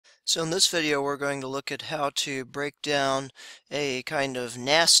So in this video we're going to look at how to break down a kind of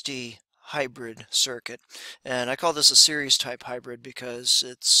nasty hybrid circuit. And I call this a series type hybrid because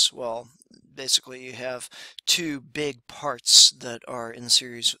it's, well, basically you have two big parts that are in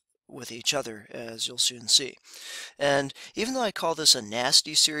series with each other, as you'll soon see. And even though I call this a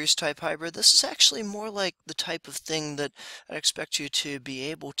nasty series type hybrid, this is actually more like the type of thing that I'd expect you to be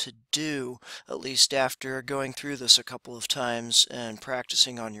able to do, at least after going through this a couple of times and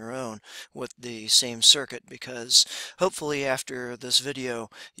practicing on your own with the same circuit, because hopefully after this video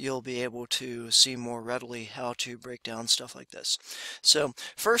you'll be able to see more readily how to break down stuff like this. So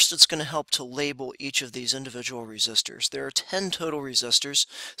first it's going to help to label each of these individual resistors. There are 10 total resistors,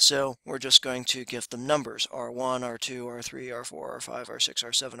 so we're just going to give them numbers: R1, R2, R3, R4, R5, R6,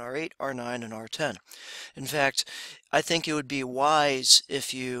 R7, R8, R9, and R10. In fact, I think it would be wise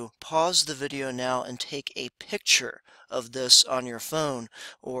if you pause the video now and take a picture of this on your phone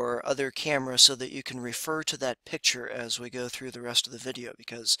or other camera so that you can refer to that picture as we go through the rest of the video,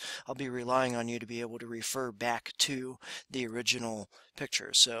 because I'll be relying on you to be able to refer back to the original picture.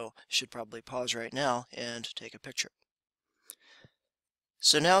 So you should probably pause right now and take a picture.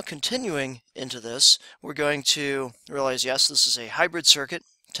 So now continuing into this, we're going to realize, yes, this is a hybrid circuit,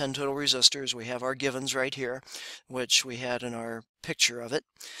 10 total resistors. We have our givens right here, which we had in our picture of it.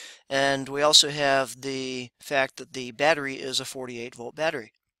 And we also have the fact that the battery is a 48-volt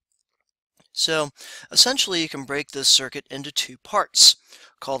battery. So essentially you can break this circuit into two parts.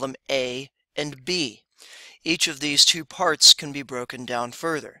 Call them A and B. Each of these two parts can be broken down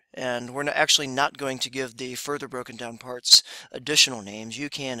further, and we're actually not going to give the further broken down parts additional names.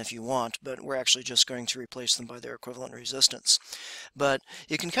 You can if you want, but we're actually just going to replace them by their equivalent resistance. But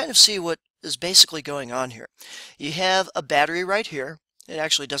you can kind of see what is basically going on here. You have a battery right here. It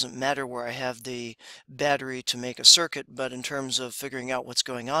actually doesn't matter where I have the battery to make a circuit, but in terms of figuring out what's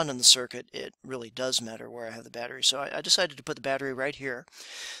going on in the circuit, it really does matter where I have the battery. So I decided to put the battery right here.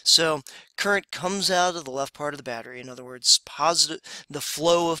 So current comes out of the left part of the battery. In other words, the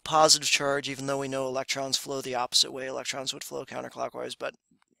flow of positive charge, even though we know electrons flow the opposite way, electrons would flow counterclockwise, but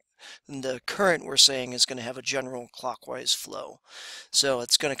the current, we're saying, is going to have a general clockwise flow. So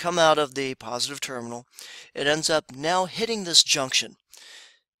it's going to come out of the positive terminal. It ends up now hitting this junction.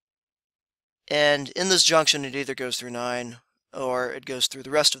 And in this junction, it either goes through 9 or it goes through the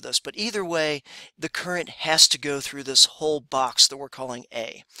rest of this. But either way, the current has to go through this whole box that we're calling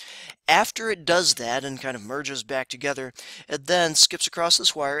A. After it does that and kind of merges back together, it then skips across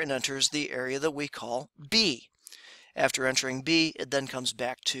this wire and enters the area that we call B. After entering B, it then comes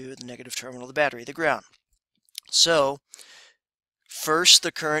back to the negative terminal of the battery, the ground. So first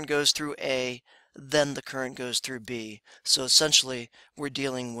the current goes through A, then the current goes through B. So essentially we're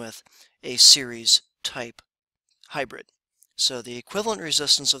dealing with a series type hybrid. So the equivalent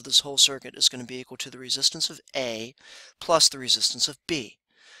resistance of this whole circuit is going to be equal to the resistance of A plus the resistance of B.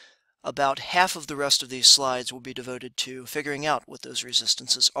 About half of the rest of these slides will be devoted to figuring out what those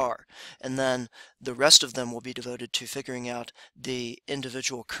resistances are, and then the rest of them will be devoted to figuring out the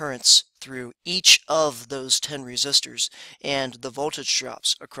individual currents through each of those 10 resistors and the voltage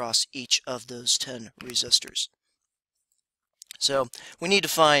drops across each of those 10 resistors. So we need to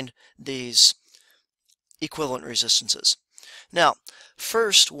find these equivalent resistances. Now,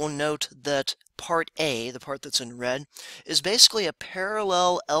 first we'll note that part A, the part that's in red, is basically a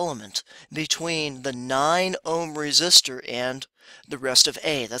parallel element between the 9 ohm resistor and the rest of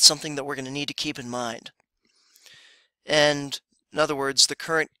A. That's something that we're going to need to keep in mind. And in other words, the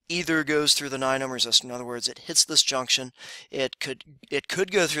current either goes through the 9 ohm resistor. In other words, it hits this junction. It could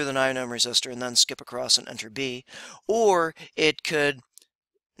go through the 9 ohm resistor and then skip across and enter B, or it could,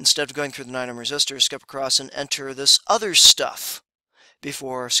 instead of going through the 9 ohm resistor, skip across and enter this other stuff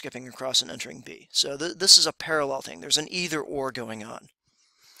before skipping across and entering B. So this is a parallel thing. There's an either or going on.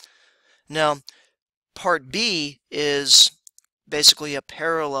 Now, part B is basically a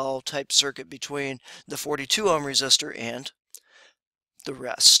parallel type circuit between the 42 ohm resistor and the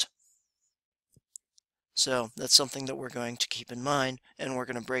rest. So that's something that we're going to keep in mind, and we're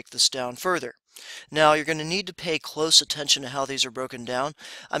going to break this down further. Now, you're going to need to pay close attention to how these are broken down.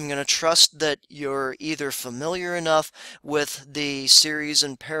 I'm going to trust that you're either familiar enough with the series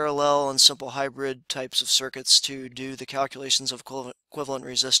and parallel and simple hybrid types of circuits to do the calculations of equivalent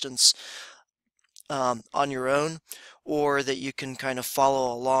resistance on your own, or that you can kind of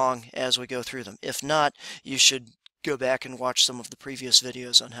follow along as we go through them. If not, you should go back and watch some of the previous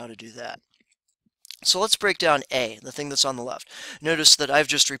videos on how to do that. So let's break down A, the thing that's on the left. Notice that I've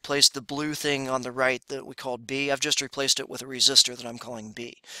just replaced the blue thing on the right that we called B. I've just replaced it with a resistor that I'm calling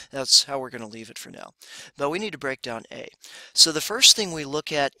B. That's how we're going to leave it for now. But we need to break down A. So the first thing we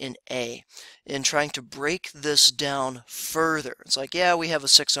look at in A, in trying to break this down further, it's like, yeah, we have a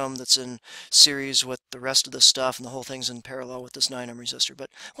 6 ohm that's in series with the rest of this stuff, and the whole thing's in parallel with this 9 ohm resistor.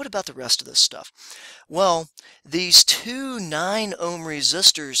 But what about the rest of this stuff? Well, these two 9 ohm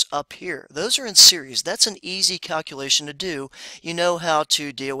resistors up here, those are in series. That's an easy calculation to do. You know how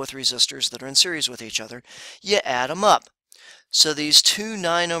to deal with resistors that are in series with each other. You add them up. So these two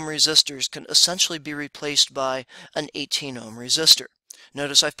 9 ohm resistors can essentially be replaced by an 18 ohm resistor.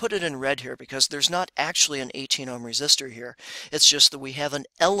 Notice I've put it in red here because there's not actually an 18 ohm resistor here. It's just that we have an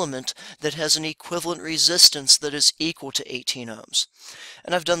element that has an equivalent resistance that is equal to 18 ohms.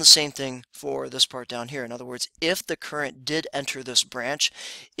 And I've done the same thing for this part down here. In other words, if the current did enter this branch,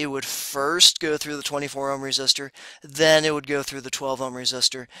 it would first go through the 24 ohm resistor, then it would go through the 12 ohm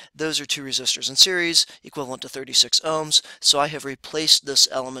resistor. Those are two resistors in series, equivalent to 36 ohms. So I have replaced this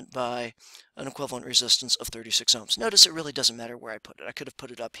element by an equivalent resistance of 36 ohms. Notice it really doesn't matter where I put it. I could have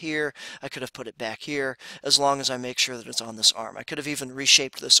put it up here, I could have put it back here, as long as I make sure that it's on this arm. I could have even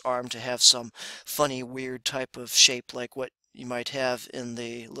reshaped this arm to have some funny, weird type of shape like what you might have in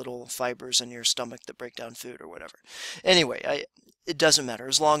the little fibers in your stomach that break down food or whatever. Anyway, it doesn't matter.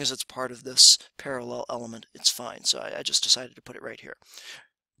 As long as it's part of this parallel element, it's fine. So I just decided to put it right here.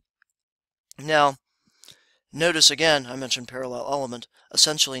 Now, notice again, I mentioned parallel element.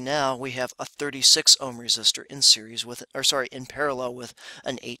 Essentially now we have a 36 ohm resistor in series with, in parallel with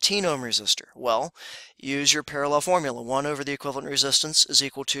an 18 ohm resistor. Well, use your parallel formula. 1 over the equivalent resistance is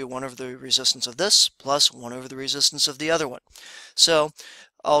equal to 1 over the resistance of this plus 1 over the resistance of the other one. So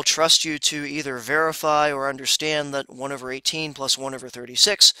I'll trust you to either verify or understand that 1 over 18 plus 1 over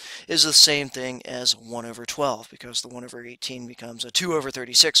 36 is the same thing as 1 over 12, because the 1 over 18 becomes a 2 over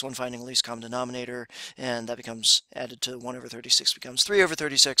 36 when finding least common denominator, and that becomes added to 1 over 36 becomes 3 over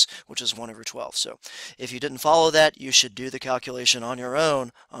 36, which is 1 over 12. So if you didn't follow that, you should do the calculation on your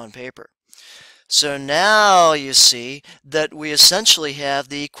own on paper. So now you see that we essentially have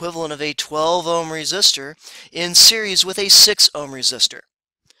the equivalent of a 12 ohm resistor in series with a 6 ohm resistor.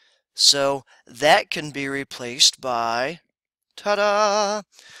 So that can be replaced by, ta-da,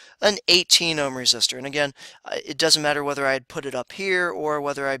 an 18 ohm resistor. And again, it doesn't matter whether I had put it up here or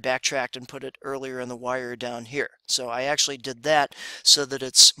whether I backtracked and put it earlier in the wire down here. So I actually did that so that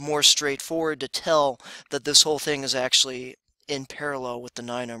it's more straightforward to tell that this whole thing is actually in parallel with the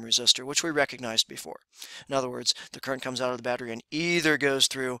 9 ohm resistor, which we recognized before. In other words, the current comes out of the battery and either goes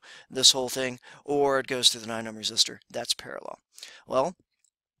through this whole thing or it goes through the 9 ohm resistor. That's parallel. Well,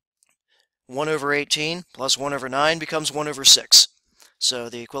 1 over 18 plus 1 over 9 becomes 1 over 6. So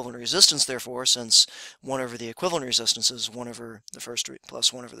the equivalent resistance, therefore, since 1 over the equivalent resistance is 1 over the first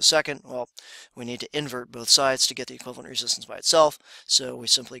plus 1 over the second, well, we need to invert both sides to get the equivalent resistance by itself. So we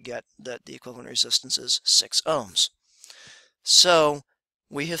simply get that the equivalent resistance is 6 ohms. So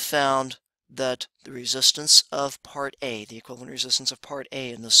we have found that the resistance of part A, the equivalent resistance of part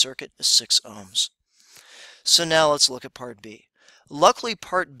A in the circuit, is 6 ohms. So now let's look at part B. Luckily,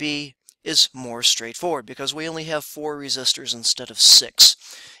 part B is more straightforward because we only have 4 resistors instead of 6.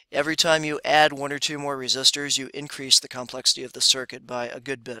 Every time you add 1 or 2 more resistors, you increase the complexity of the circuit by a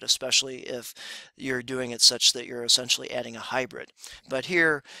good bit, especially if you're doing it such that you're essentially adding a hybrid. But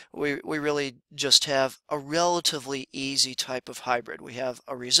here, we really just have a relatively easy type of hybrid. We have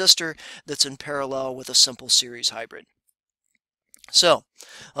a resistor that's in parallel with a simple series hybrid. So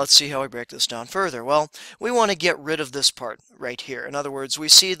let's see how we break this down further. Well, we want to get rid of this part right here. In other words, we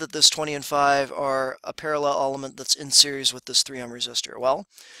see that this 20 and 5 are a parallel element that's in series with this 3 ohm resistor. Well,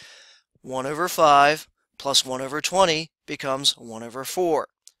 1 over 5 plus 1 over 20 becomes 1 over 4.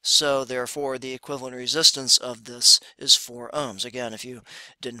 So therefore, the equivalent resistance of this is 4 ohms. Again, if you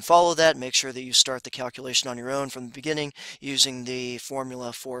didn't follow that, make sure that you start the calculation on your own from the beginning using the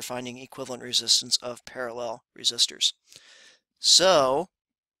formula for finding equivalent resistance of parallel resistors. So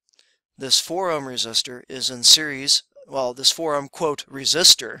this 4 ohm resistor is in series, well, this 4 ohm quote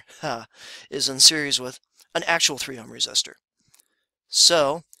resistor is in series with an actual 3 ohm resistor.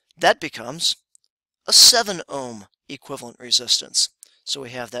 So that becomes a 7 ohm equivalent resistance. So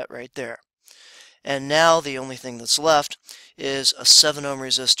we have that right there. And now the only thing that's left is a 7 ohm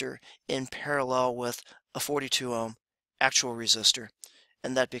resistor in parallel with a 42 ohm actual resistor,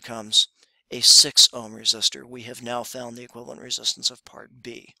 and that becomes a 6 ohm resistor. We have now found the equivalent resistance of part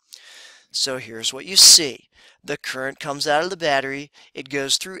B. So here's what you see. The current comes out of the battery, it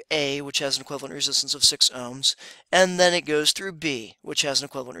goes through A, which has an equivalent resistance of 6 ohms, and then it goes through B, which has an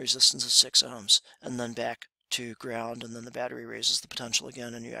equivalent resistance of 6 ohms, and then back to ground, and then the battery raises the potential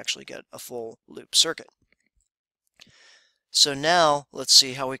again, and you actually get a full loop circuit. So now let's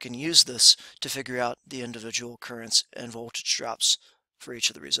see how we can use this to figure out the individual currents and voltage drops for each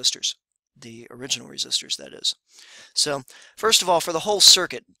of the resistors, the original resistors, that is. So first of all, for the whole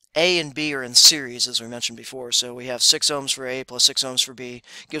circuit, A and B are in series, as we mentioned before. So we have 6 ohms for A plus 6 ohms for B,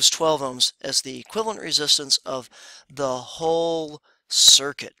 gives 12 ohms as the equivalent resistance of the whole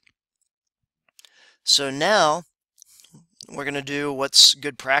circuit. So now we're going to do what's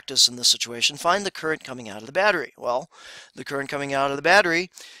good practice in this situation. Find the current coming out of the battery. Well, the current coming out of the battery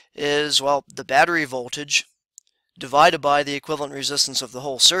is, well, the battery voltage divided by the equivalent resistance of the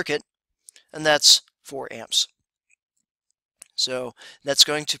whole circuit, and that's 4 amps. So that's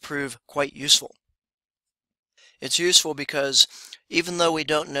going to prove quite useful. It's useful because even though we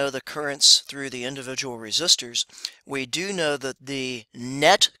don't know the currents through the individual resistors, we do know that the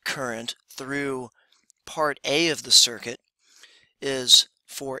net current through part A of the circuit is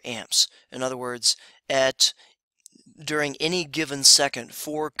 4 amps. In other words, during any given second,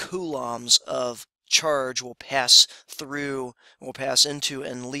 4 coulombs of charge will pass into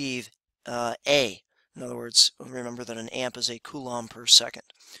and leave A. In other words, remember that an amp is a coulomb per second.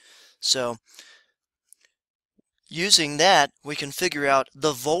 So using that, we can figure out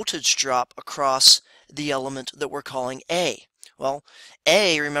the voltage drop across the element that we're calling A. Well,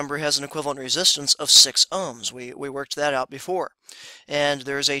 A, remember, has an equivalent resistance of 6 ohms. We worked that out before. And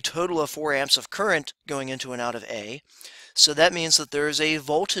there's a total of 4 amps of current going into and out of A. So that means that there is a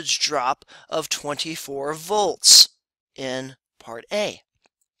voltage drop of 24 volts in part A.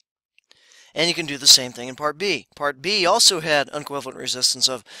 And you can do the same thing in part B. Part B also had an equivalent resistance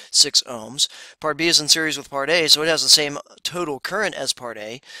of 6 ohms. Part B is in series with part A, so it has the same total current as part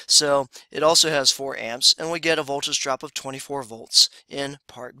A. So it also has 4 amps, and we get a voltage drop of 24 volts in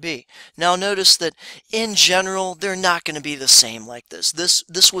part B. Now notice that in general, they're not going to be the same like this.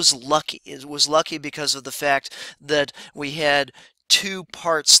 This was lucky. It was lucky because of the fact that we had 2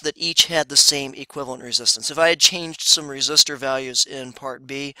 parts that each had the same equivalent resistance. If I had changed some resistor values in part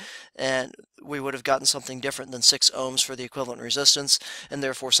B, and we would have gotten something different than 6 ohms for the equivalent resistance, and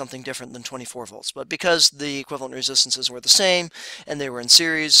therefore something different than 24 volts. But because the equivalent resistances were the same, and they were in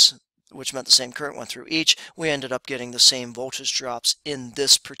series, which meant the same current went through each, we ended up getting the same voltage drops in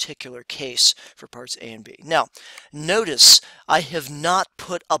this particular case for parts A and B. Now, notice I have not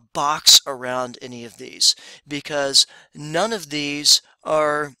put a box around any of these because none of these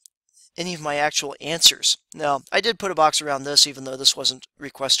are any of my actual answers. Now, I did put a box around this even though this wasn't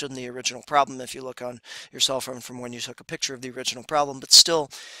requested in the original problem if you look on your cell phone from when you took a picture of the original problem, but still,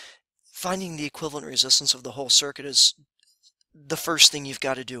 finding the equivalent resistance of the whole circuit is the first thing you've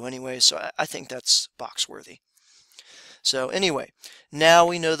got to do anyway, so I think that's box worthy. So anyway, now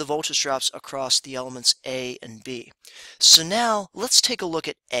we know the voltage drops across the elements A and B. So now let's take a look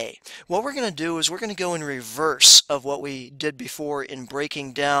at A. What we're going to do is we're going to go in reverse of what we did before in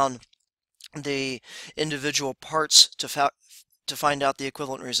breaking down the individual parts to find out the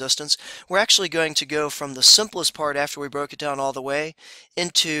equivalent resistance. We're actually going to go from the simplest part after we broke it down all the way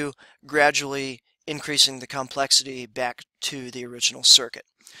into gradually increasing the complexity back to the original circuit.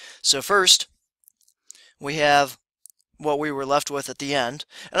 So first, we have what we were left with at the end,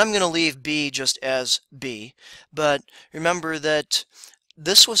 and I'm going to leave B just as B, but remember that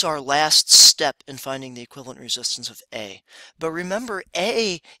this was our last step in finding the equivalent resistance of A. But remember,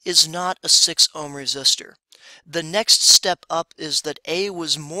 A is not a 6 ohm resistor. The next step up is that A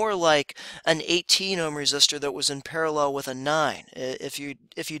was more like an 18 ohm resistor that was in parallel with a 9. If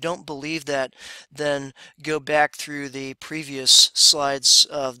you don't believe that, then go back through the previous slides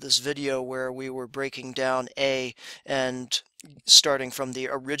of this video where we were breaking down A and starting from the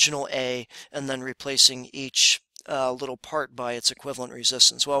original A and then replacing each little part by its equivalent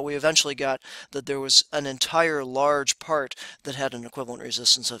resistance. Well, we eventually got that there was an entire large part that had an equivalent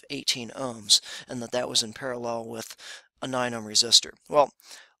resistance of 18 ohms, and that was in parallel with a 9 ohm resistor. Well,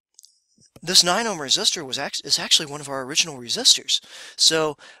 this 9 ohm resistor is actually one of our original resistors.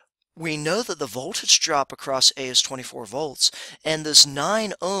 So we know that the voltage drop across A is 24 volts, and this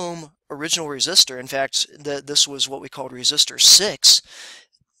 9 ohm original resistor, in fact, this was what we called resistor 6,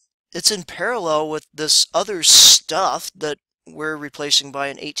 it's in parallel with this other stuff that we're replacing by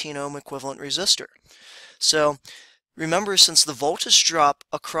an 18 ohm equivalent resistor. So remember, since the voltage drop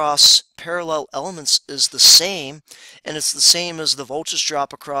across parallel elements is the same, and it's the same as the voltage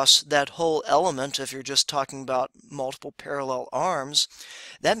drop across that whole element if you're just talking about multiple parallel arms,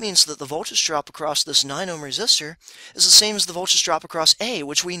 that means that the voltage drop across this 9 ohm resistor is the same as the voltage drop across A,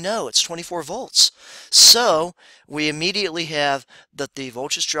 which we know it's 24 volts. So we immediately have that the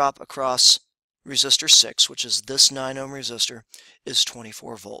voltage drop across resistor 6, which is this 9 ohm resistor, is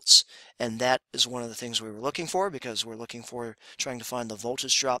 24 volts. And that is one of the things we were looking for, because we're looking for trying to find the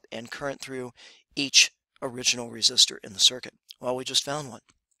voltage drop and current through each original resistor in the circuit. Well, we just found one.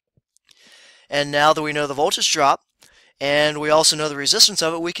 And now that we know the voltage drop, and we also know the resistance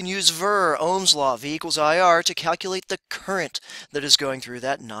of it, we can use VIR, Ohm's law, V equals IR, to calculate the current that is going through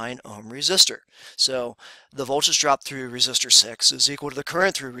that 9 ohm resistor. So the voltage drop through resistor 6 is equal to the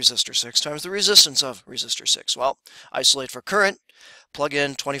current through resistor 6 times the resistance of resistor 6. Well, isolate for current, plug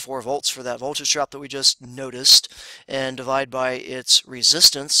in 24 volts for that voltage drop that we just noticed, and divide by its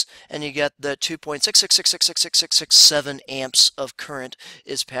resistance, and you get that 2.666666667 amps of current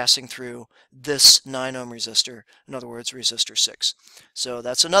is passing through this 9 ohm resistor, in other words, resistor 6. So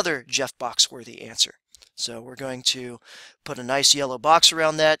that's another Jeff Boxworthy answer. So we're going to put a nice yellow box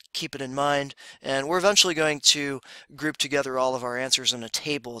around that, keep it in mind, and we're eventually going to group together all of our answers in a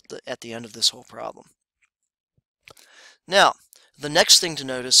table at the end of this whole problem. Now, the next thing to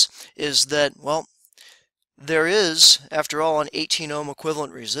notice is that, well, there is, after all, an 18 ohm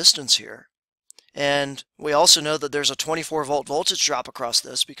equivalent resistance here. And we also know that there's a 24 volt voltage drop across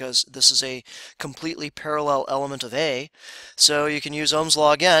this, because this is a completely parallel element of A. So you can use Ohm's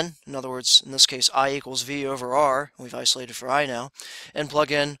law again. In other words, in this case, I equals V over R. We've isolated for I now. And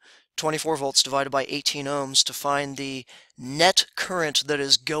plug in 24 volts divided by 18 ohms to find the net current that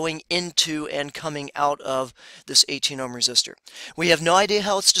is going into and coming out of this 18 ohm resistor. We have no idea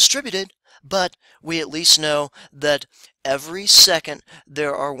how it's distributed, but we at least know that every second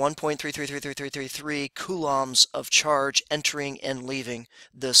there are 1.333333 coulombs of charge entering and leaving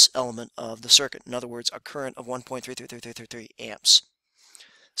this element of the circuit. In other words, a current of 1.333333 amps.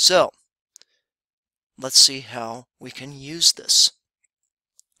 So let's see how we can use this.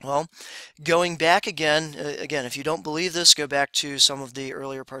 Well, going back again, if you don't believe this, go back to some of the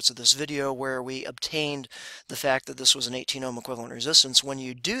earlier parts of this video where we obtained the fact that this was an 18 ohm equivalent resistance. When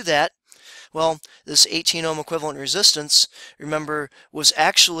you do that, well, this 18 ohm equivalent resistance, remember, was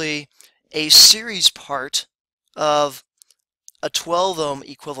actually a series part of a 12 ohm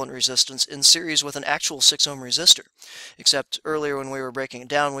equivalent resistance in series with an actual 6 ohm resistor. Except earlier when we were breaking it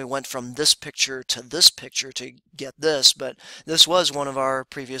down, we went from this picture to get this, but this was one of our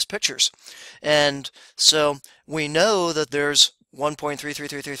previous pictures. And so we know that there's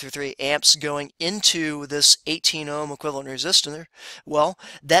 1.333333 amps going into this 18 ohm equivalent resistor. Well,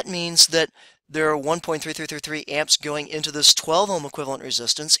 that means that there are 1.3333 amps going into this 12 ohm equivalent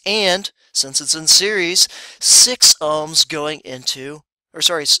resistance, and since it's in series, 6 ohms going into,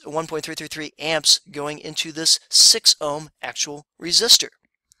 1.333 amps going into this 6 ohm actual resistor.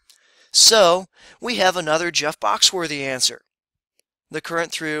 So we have another Jeff Boxworthy answer. The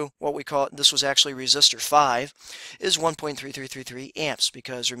current through what we call, this was actually resistor 5, is 1.3333 amps,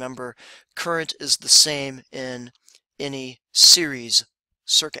 because remember, current is the same in any series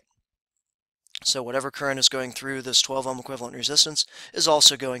circuit. So whatever current is going through this 12 ohm equivalent resistance is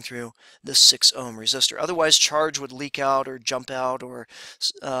also going through this 6 ohm resistor. Otherwise, charge would leak out or jump out or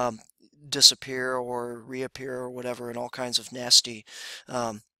disappear or reappear or whatever, and all kinds of nasty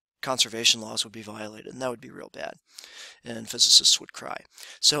conservation laws would be violated, and that would be real bad, and physicists would cry.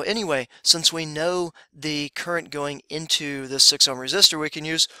 So anyway, since we know the current going into this 6 ohm resistor, we can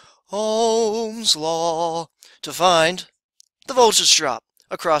use Ohm's law to find the voltage drop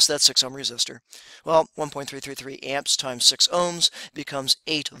across that 6 ohm resistor. Well, 1.333 amps times 6 ohms becomes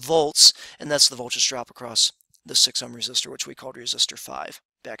 8 volts, and that's the voltage drop across the 6 ohm resistor, which we called resistor 5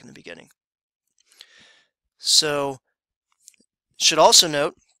 back in the beginning. So, should also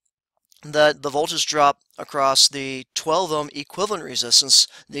note that the voltage drop across the 12 ohm equivalent resistance,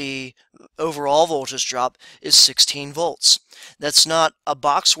 the overall voltage drop, is 16 volts. That's not a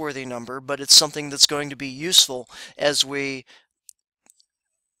box-worthy number, but it's something that's going to be useful as we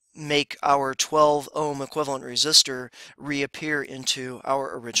make our 12 ohm equivalent resistor reappear into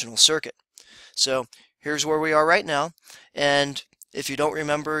our original circuit. So here's where we are right now, and if you don't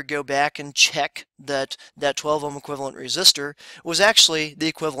remember, go back and check that that 12 ohm equivalent resistor was actually the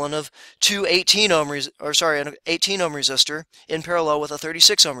equivalent of an 18 ohm resistor in parallel with a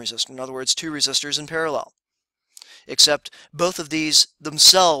 36 ohm resistor. In other words, 2 resistors in parallel. Except both of these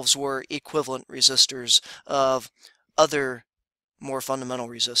themselves were equivalent resistors of other more fundamental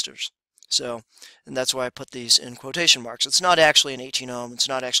resistors. So, and that's why I put these in quotation marks. It's not actually an 18 ohm, it's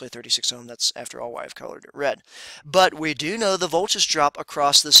not actually a 36 ohm, that's after all why I've colored it red. But we do know the voltage drop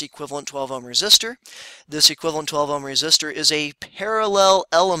across this equivalent 12 ohm resistor. This equivalent 12 ohm resistor is a parallel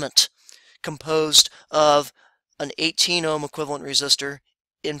element composed of an 18 ohm equivalent resistor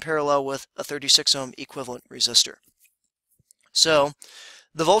in parallel with a 36 ohm equivalent resistor. So,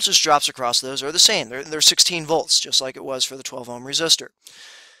 the voltage drops across those are the same. They're 16 volts, just like it was for the 12 ohm resistor.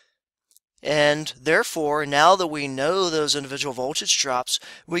 And therefore, now that we know those individual voltage drops,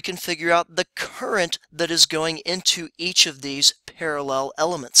 we can figure out the current that is going into each of these parallel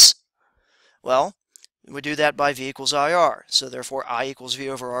elements. Well, we do that by V equals IR. So therefore, I equals V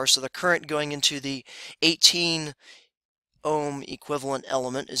over R. So the current going into the 18 ohm equivalent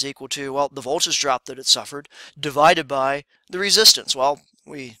element is equal to, well, the voltage drop that it suffered divided by the resistance. Well,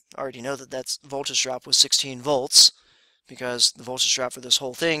 we already know that that voltage drop was 16 volts. Because the voltage drop for this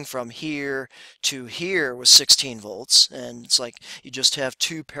whole thing from here to here was 16 volts, and it's like you just have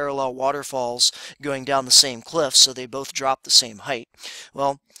two parallel waterfalls going down the same cliff, so they both drop the same height.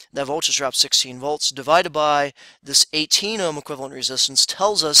 Well, that voltage drop 16 volts divided by this 18 ohm equivalent resistance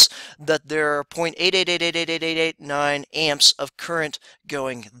tells us that there are 0.8888889 amps of current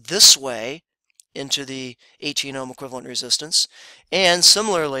going this way into the 18 ohm equivalent resistance, and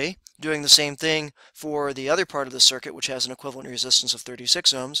similarly doing the same thing for the other part of the circuit, which has an equivalent resistance of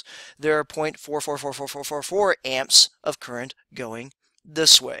 36 ohms, there are 0.444444 amps of current going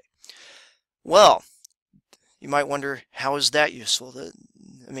this way. Well, you might wonder, how is that useful?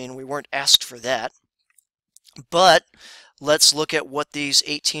 I mean, we weren't asked for that. But let's look at what these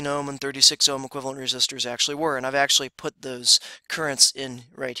 18 ohm and 36 ohm equivalent resistors actually were. And I've actually put those currents in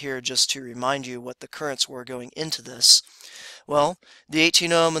right here just to remind you what the currents were going into this. Well, the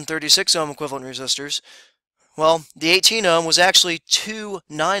 18 ohm and 36 ohm equivalent resistors, well, the 18 ohm was actually two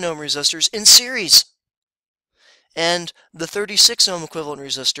 9 ohm resistors in series. And the 36 ohm equivalent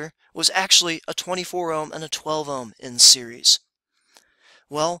resistor was actually a 24 ohm and a 12 ohm in series.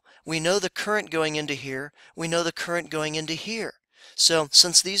 Well, we know the current going into here, we know the current going into here. So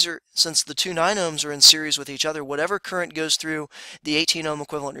since the two 9 ohms are in series with each other, whatever current goes through the 18 ohm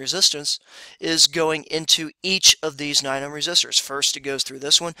equivalent resistance is going into each of these 9 ohm resistors. First it goes through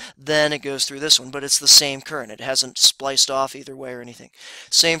this one, then it goes through this one, but it's the same current. It hasn't spliced off either way or anything.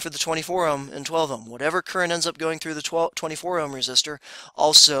 Same for the 24 ohm and 12 ohm. Whatever current ends up going through the 24 ohm resistor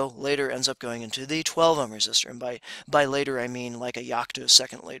also later ends up going into the 12 ohm resistor. And by later I mean like a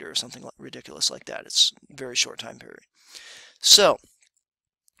yoctosecond later or something ridiculous like that. It's a very short time period. So,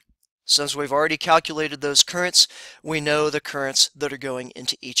 since we've already calculated those currents, we know the currents that are going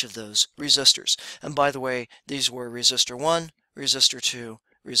into each of those resistors. And by the way, these were resistor 1, resistor 2,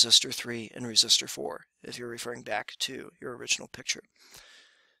 resistor 3, and resistor 4, if you're referring back to your original picture.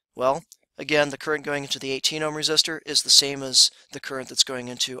 Well, again, the current going into the 18 ohm resistor is the same as the current that's going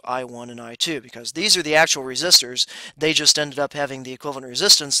into I1 and I2, because these are the actual resistors. They just ended up having the equivalent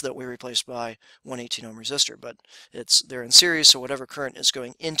resistance that we replaced by one 18 ohm resistor, but they're in series, so whatever current is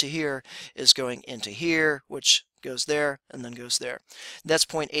going into here is going into here, which goes there and then goes there. That's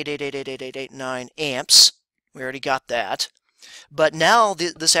 0.8888889 amps. We already got that. But now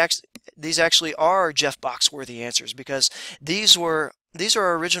these actually are Jeff Box-worthy answers, because these are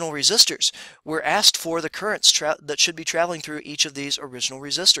our original resistors. We're asked for the currents that should be traveling through each of these original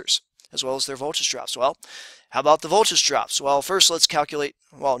resistors, as well as their voltage drops. Well, how about the voltage drops? Well, first let's calculate,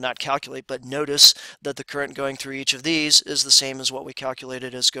 well, not calculate, but notice that the current going through each of these is the same as what we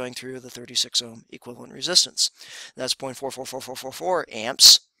calculated as going through the 36 ohm equivalent resistance. That's 0.444444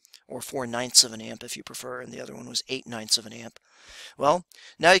 amps, or 4/9 of an amp if you prefer, and the other one was 8/9 of an amp. Well,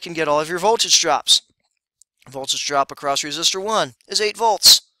 now you can get all of your voltage drops. Voltage drop across resistor 1 is 8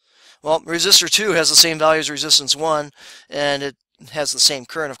 volts. Well, resistor 2 has the same value as resistance 1, and it has the same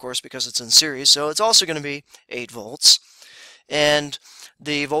current, of course, because it's in series, so it's also going to be 8 volts. And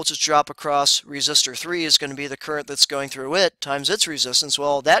the voltage drop across resistor 3 is going to be the current that's going through it times its resistance.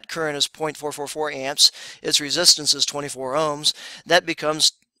 Well, that current is 0.444 amps. Its resistance is 24 ohms. That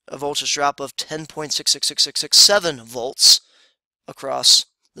becomes a voltage drop of 10.666667 volts across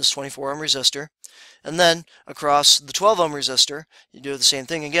this 24 ohm resistor. And then across the 12 ohm resistor, you do the same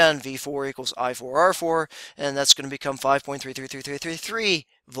thing again, V4 equals I4R4, and that's going to become 5.333333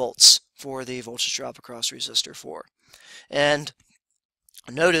 volts for the voltage drop across resistor 4. And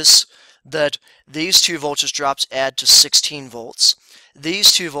notice that these two voltage drops add to 16 volts.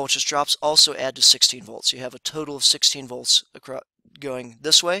 These two voltage drops also add to 16 volts. You have a total of 16 volts going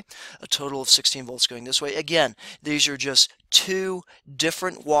this way, a total of 16 volts going this way. Again, these are just two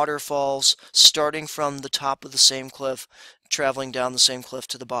different waterfalls starting from the top of the same cliff, traveling down the same cliff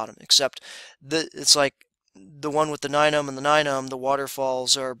to the bottom, except it's like the one with the 9 ohm and the 9 ohm, the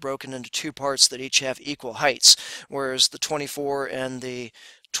waterfalls are broken into two parts that each have equal heights, whereas the 24 and the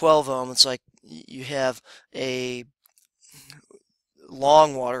 12 ohm, it's like you have a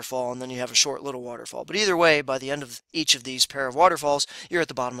long waterfall and then you have a short little waterfall. But either way, by the end of each of these pair of waterfalls, you're at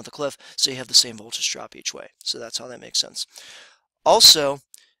the bottom of the cliff, so you have the same voltage drop each way. So that's how that makes sense. Also,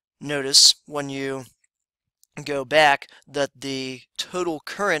 notice when you go back that the total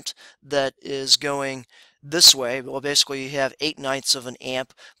current that is going this way, well, basically you have 8/9 of an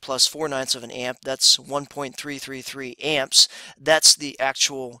amp plus 4/9 of an amp. That's 1.333 amps. That's the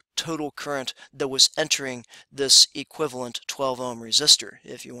actual total current that was entering this equivalent 12 ohm resistor,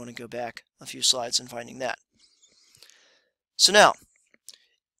 if you want to go back a few slides and finding that. So now,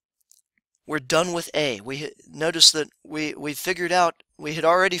 we're done with A. Notice that we had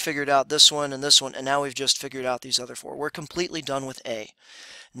already figured out this one, and now we've just figured out these other four. We're completely done with A.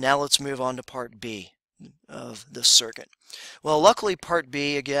 Now let's move on to part B of this circuit. Well, luckily part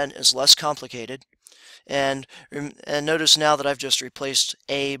B, again, is less complicated. And notice now that I've just replaced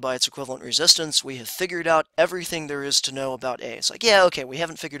A by its equivalent resistance, we have figured out everything there is to know about A. It's like, yeah, okay, we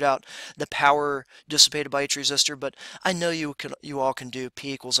haven't figured out the power dissipated by each resistor, but I know you all can do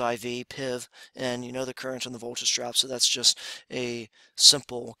P equals IV, PIV, and you know the current and the voltage drop, so that's just a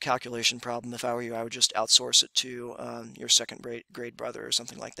simple calculation problem. If I were you, I would just outsource it to your second grade brother or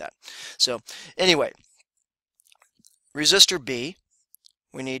something like that. So anyway, resistor B,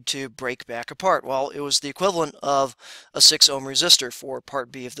 we need to break back apart. Well, it was the equivalent of a 6 ohm resistor for part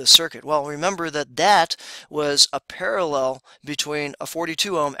B of this circuit. Well, remember that was a parallel between a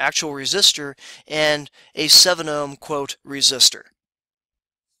 42 ohm actual resistor and a 7 ohm quote resistor.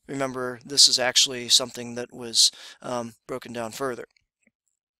 Remember, this is actually something that was broken down further.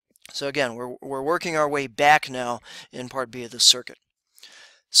 So again, we're working our way back now in part B of this circuit.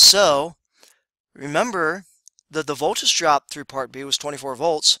 So remember that the voltage drop through part B was 24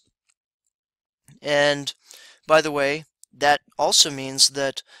 volts. And by the way, that also means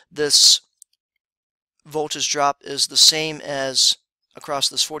that this voltage drop is the same as across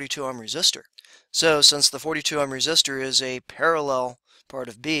this 42 ohm resistor. So since the 42 ohm resistor is a parallel part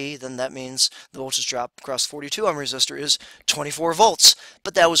of B, then that means the voltage drop across the 42 ohm resistor is 24 volts.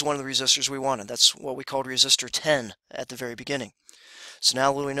 But that was one of the resistors we wanted. That's what we called resistor 10 at the very beginning. So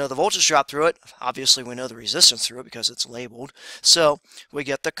now when we know the voltage drop through it, obviously we know the resistance through it because it's labeled. So we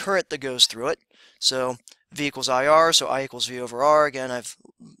get the current that goes through it. So V equals IR, so I equals V over R. Again, I've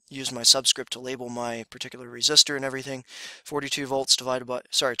used my subscript to label my particular resistor and everything. 24 volts divided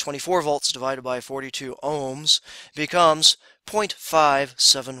by 42 ohms becomes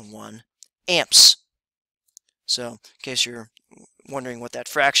 0.571 amps. So in case you're wondering what that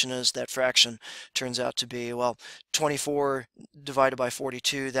fraction is, that fraction turns out to be, well, 24 divided by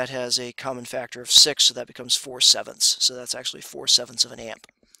 42, that has a common factor of 6, so that becomes 4/7. So that's actually 4/7 of an amp.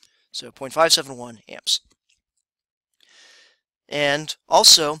 So 0.571 amps. And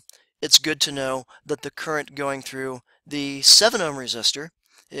also, it's good to know that the current going through the 7 ohm resistor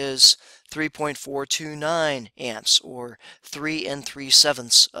is 3.429 amps, or 3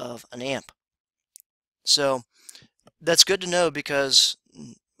 3/7 of an amp. So that's good to know because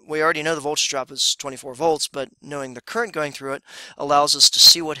we already know the voltage drop is 24 volts, but knowing the current going through it allows us to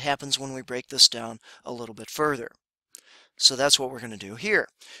see what happens when we break this down a little bit further. So that's what we're going to do here.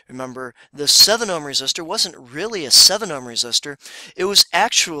 Remember, the 7 ohm resistor wasn't really a 7 ohm resistor. It was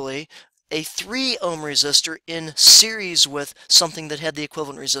actually a 3 ohm resistor in series with something that had the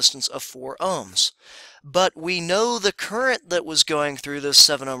equivalent resistance of 4 ohms. But we know the current that was going through this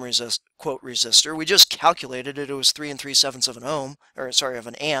 7 ohm quote resistor. We just calculated it. It was 3 3/7 of an ohm, or sorry, of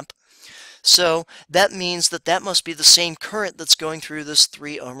an amp. So that means that that must be the same current that's going through this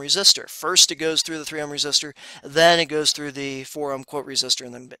 3 ohm resistor. First it goes through the 3 ohm resistor, then it goes through the 4 ohm quote resistor,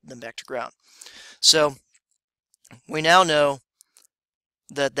 and then back to ground. So we now know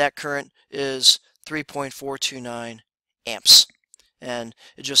that that current is 3.429 amps. And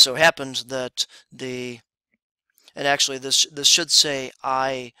it just so happens that and actually this should say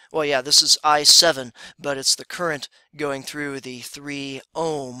well, yeah, this is I7, but it's the current going through the 3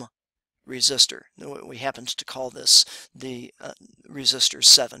 ohm resistor. We happened to call this the resistor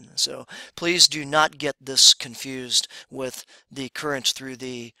 7. So please do not get this confused with the current through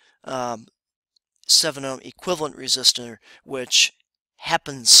the 7 ohm equivalent resistor, which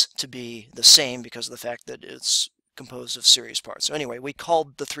happens to be the same because of the fact that it's composed of series parts. So anyway, we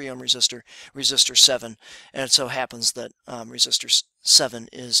called the 3 ohm resistor resistor 7, and it so happens that resistor 7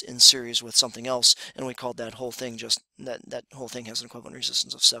 is in series with something else, and we called that whole thing just that whole thing has an equivalent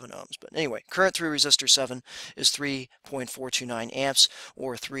resistance of 7 ohms. But anyway, current through resistor 7 is 3.429 amps,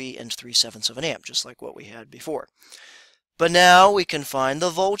 or 3 3/7 of an amp, just like what we had before. But now we can find the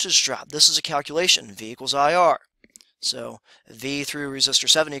voltage drop. This is a calculation, V equals IR. So V through resistor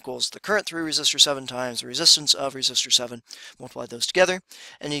 7 equals the current through resistor 7 times the resistance of resistor 7. Multiply those together,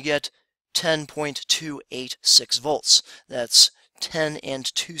 and you get 10.286 volts. That's 10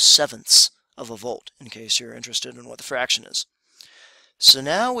 2/7 of a volt, in case you're interested in what the fraction is. So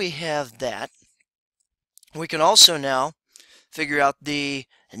now we have that. We can also now figure out the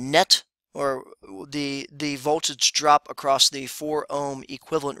net, or the voltage drop across the 4 ohm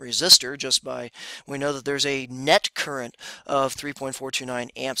equivalent resistor, just by, we know that there's a net current of 3.429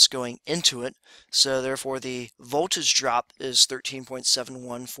 amps going into it, so therefore the voltage drop is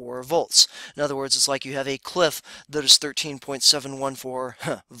 13.714 volts. In other words, it's like you have a cliff that is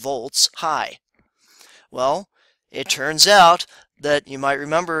 13.714 volts high. Well, it turns out that you might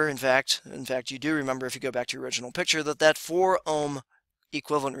remember, in fact you do remember if you go back to your original picture, that 4 ohm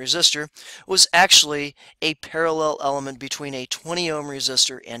equivalent resistor was actually a parallel element between a 20 ohm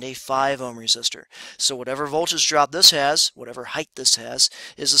resistor and a 5 ohm resistor. So whatever voltage drop this has, whatever height this has,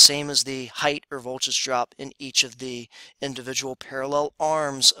 is the same as the height or voltage drop in each of the individual parallel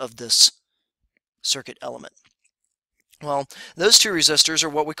arms of this circuit element. Well, those two resistors are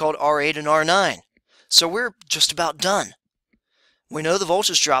what we called R8 and R9. So we're just about done. We know the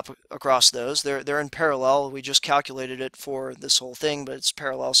voltage drop across those. They're in parallel. We just calculated it for this whole thing, but it's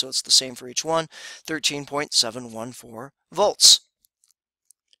parallel, so it's the same for each one. 13.714 volts.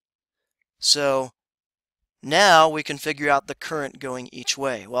 So now we can figure out the current going each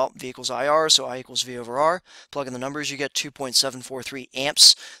way. Well, V equals IR, so I equals V over R. Plug in the numbers, you get 2.743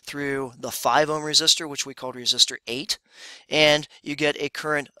 amps through the 5 ohm resistor, which we called resistor 8. And you get a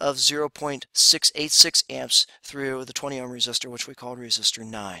current of 0.686 amps through the 20 ohm resistor, which we called resistor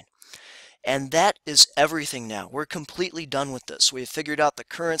 9. And that is everything now. We're completely done with this. We've figured out the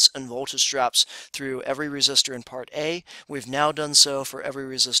currents and voltage drops through every resistor in part A. We've now done so for every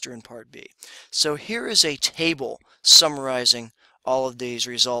resistor in part B. So here is a table summarizing all of these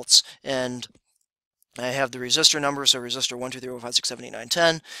results, and I have the resistor number, so resistor 1, 2, 3, 4, 5, 6, 7, 8, 9,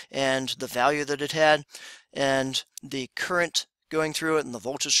 10, and the value that it had, and the current going through it and the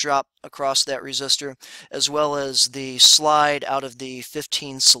voltage drop across that resistor, as well as the slide out of the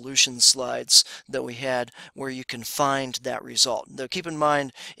 15 solution slides that we had where you can find that result. Though keep in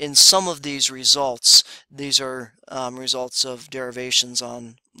mind, in some of these results, these are results of derivations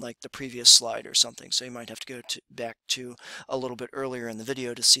on like the previous slide or something, so you might have to go back to a little bit earlier in the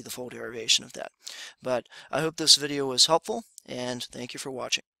video to see the full derivation of that. But I hope this video was helpful, and thank you for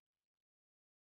watching.